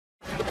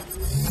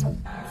Okay,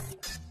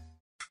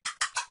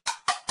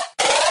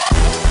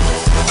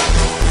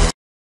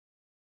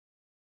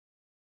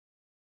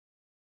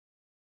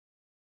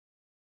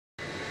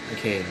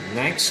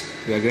 next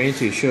we are going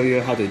to show you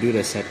how to do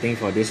the setting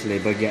for this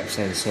label gap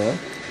sensor.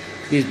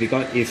 This is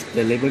because if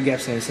the label gap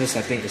sensor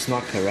setting is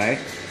not correct,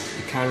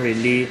 it can't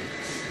really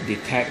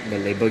detect the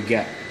label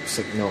gap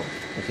signal.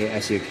 Okay,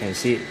 as you can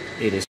see,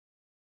 it is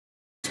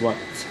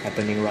what's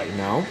happening right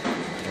now.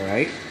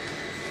 Alright,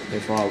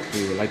 therefore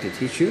we would like to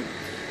teach you.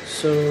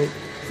 So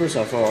first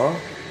of all,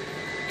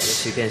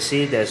 as you can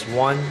see, there's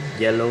one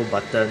yellow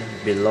button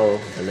below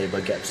the label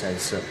gap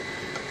sensor.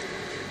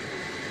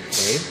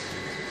 Okay,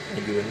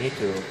 and you will need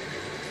to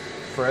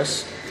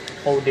first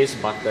hold this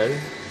button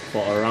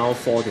for around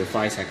 4 to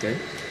 5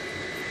 seconds.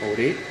 Hold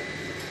it.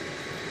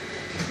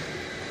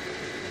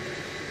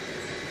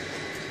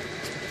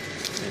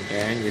 And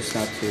then you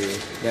start to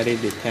let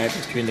it detect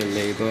between the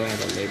label and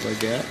the label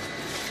gap.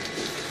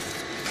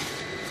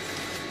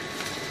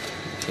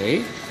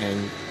 Okay,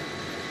 and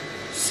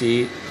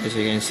see, as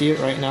you can see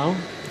right now,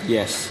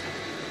 yes,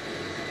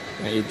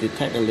 when it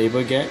detects the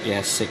label gap, it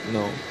has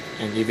signal.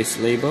 And if it's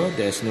label,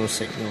 there's no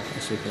signal,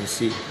 as you can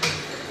see,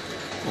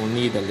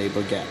 only the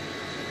label gap.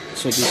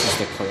 So this is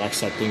the correct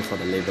setting for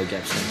the label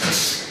gap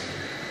sensor.